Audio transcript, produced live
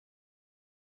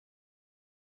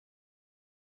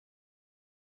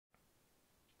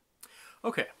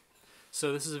Okay,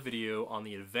 so this is a video on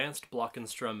the advanced block and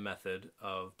strum method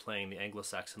of playing the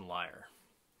Anglo-Saxon lyre.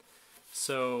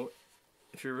 So,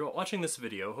 if you're watching this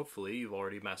video, hopefully you've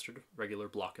already mastered regular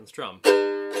block and strum.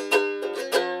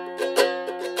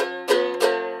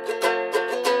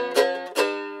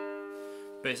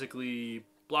 Basically,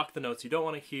 block the notes you don't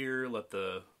want to hear, let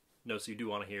the notes you do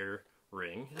want to hear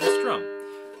ring, and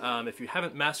strum. If you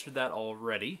haven't mastered that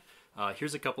already,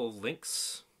 here's a couple of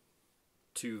links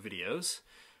to videos,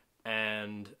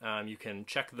 and you can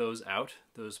check those out.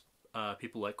 Those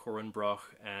people like Corwin Broch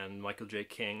and Michael J.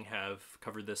 King have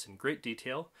covered this in great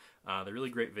detail. They're really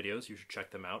great videos, you should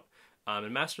check them out.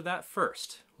 And master that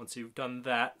first. Once you've done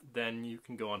that, then you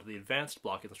can go on to the advanced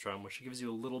block and strum, which gives you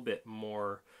a little bit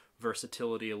more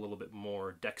versatility, a little bit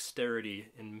more dexterity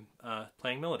in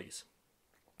playing melodies.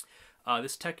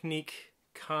 This technique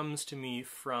comes to me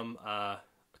from a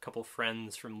couple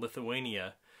friends from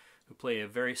Lithuania who play a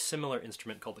very similar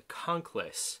instrument called the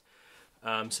kankles.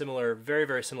 Very,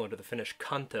 very similar to the Finnish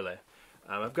kantele.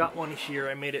 I've got one here.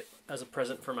 I made it as a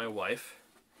present for my wife.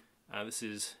 This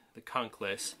is the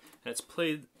kankles, and it's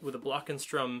played with a block and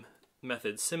strum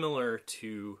method similar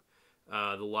to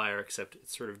the lyre, except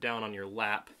it's sort of down on your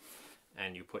lap,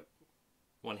 and you put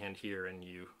one hand here and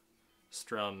you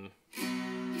strum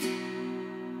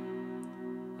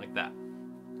like that.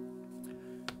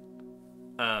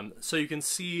 So you can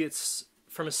see it's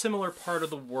from a similar part of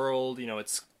the world. You know,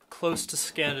 it's close to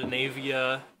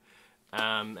Scandinavia,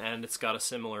 and it's got a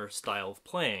similar style of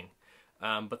playing.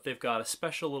 But they've got a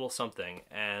special little something,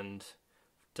 and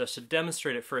just to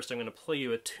demonstrate it first, I'm going to play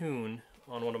you a tune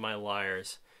on one of my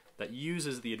lyres that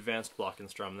uses the advanced block and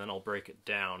strum, and then I'll break it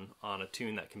down on a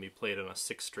tune that can be played on a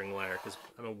 6-string lyre, because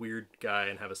I'm a weird guy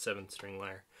and have a 7-string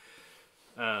lyre.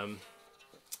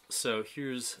 So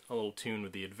here's a little tune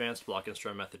with the advanced block and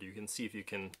strum method. You can see if you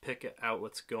can pick out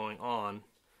what's going on,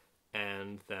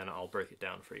 and then I'll break it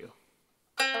down for you.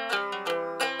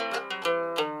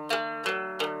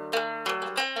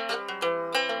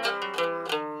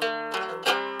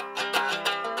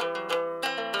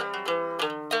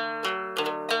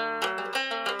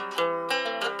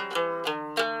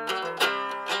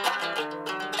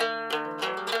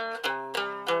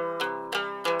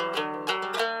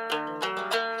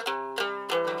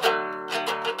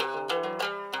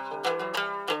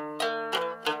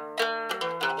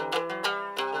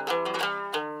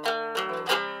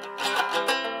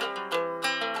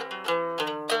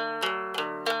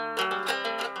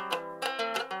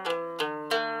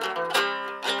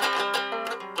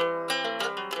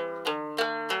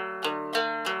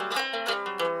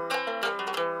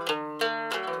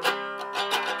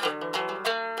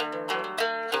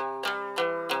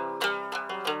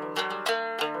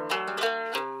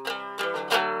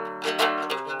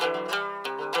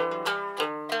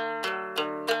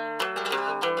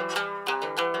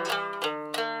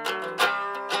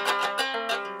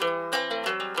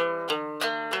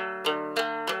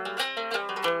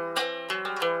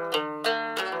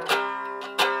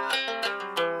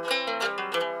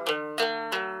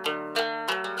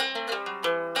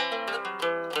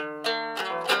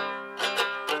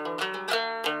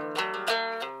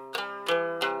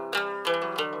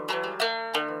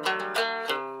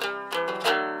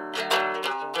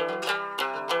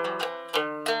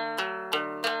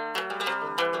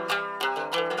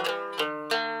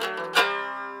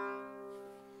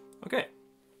 Okay,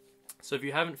 so if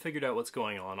you haven't figured out what's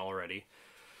going on already,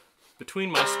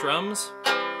 between my strums,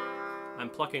 I'm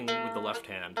plucking with the left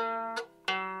hand.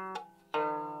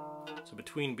 So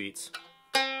between beats.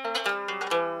 You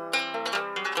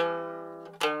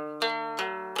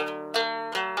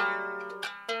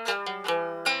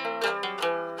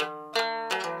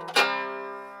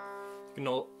can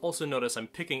also notice I'm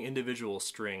picking individual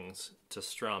strings to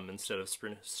strum instead of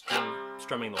strumming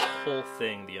the whole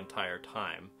thing the entire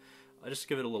time. I just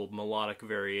give it a little melodic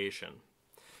variation.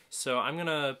 So I'm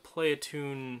gonna play a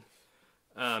tune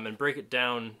and break it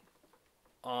down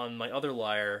on my other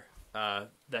lyre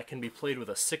that can be played with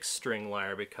a 6-string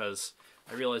lyre, because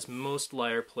I realize most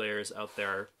lyre players out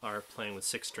there are playing with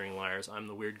 6-string lyres. I'm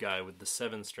the weird guy with the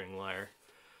 7-string lyre,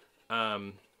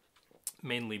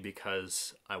 mainly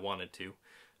because I wanted to.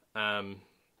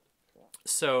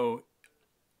 So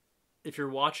if you're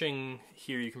watching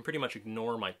here, you can pretty much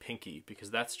ignore my pinky, because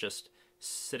that's just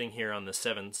sitting here on the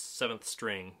 7th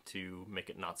string to make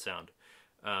it not sound.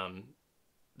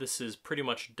 This is pretty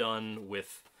much done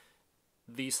with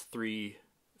these 3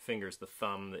 fingers, the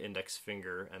thumb, the index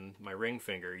finger, and my ring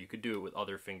finger. You could do it with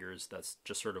other fingers. That's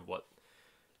just sort of what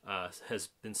has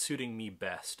been suiting me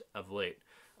best of late.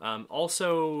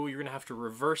 Also, you're going to have to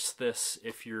reverse this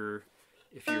if you're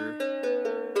if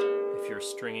you're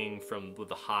stringing with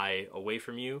the high away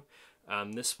from you.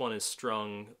 This one is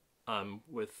strung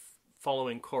with,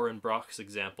 following Corin Brock's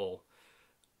example,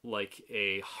 like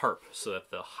a harp, so that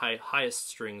the highest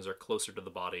strings are closer to the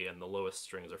body and the lowest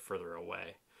strings are further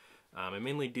away. I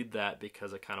mainly did that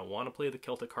because I kind of want to play the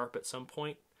Celtic harp at some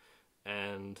point,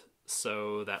 and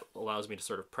so that allows me to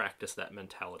sort of practice that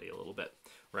mentality a little bit,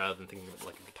 rather than thinking of it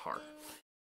like a guitar.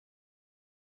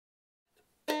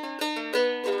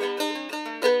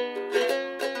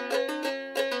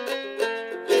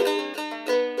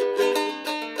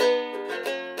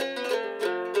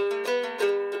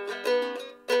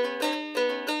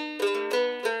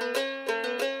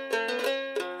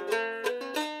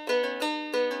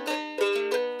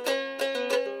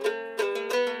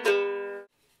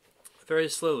 Very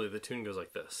slowly, the tune goes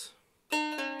like this.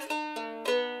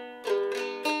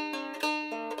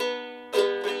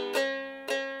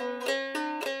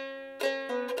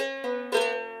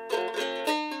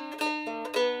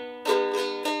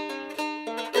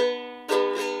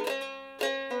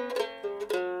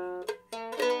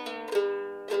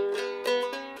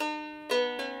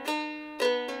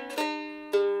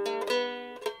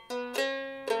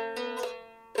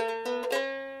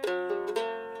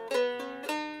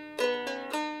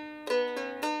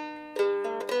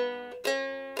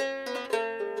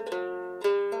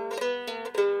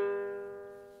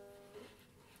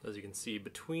 As you can see,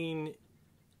 between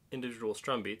individual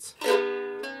strum beats,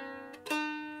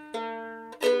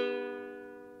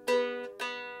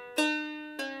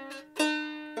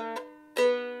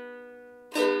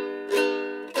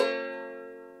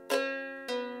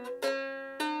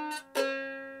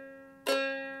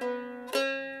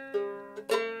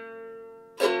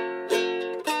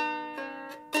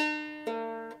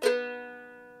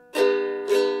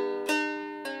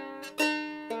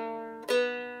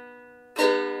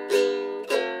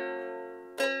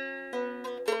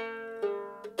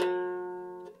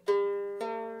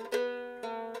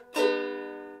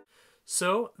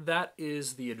 so that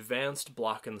is the advanced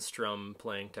block and strum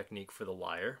playing technique for the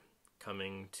lyre,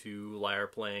 coming to lyre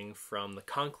playing from the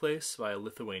Conclase via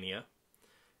Lithuania,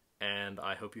 and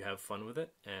I hope you have fun with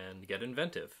it and get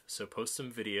inventive. So post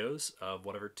some videos of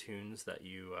whatever tunes that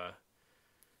you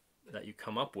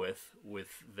come up with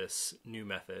this new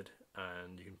method,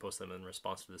 and you can post them in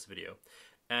response to this video.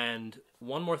 And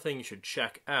one more thing you should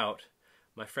check out,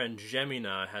 my friend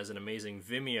Germanic has an amazing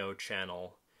Vimeo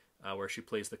channel where she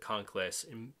plays the Conclase.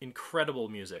 Incredible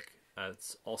music.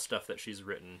 It's all stuff that she's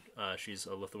written. She's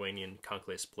a Lithuanian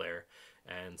Conclase player,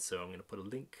 and so I'm going to put a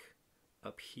link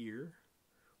up here,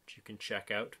 which you can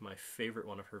check out, my favorite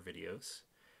one of her videos.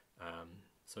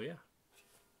 So yeah.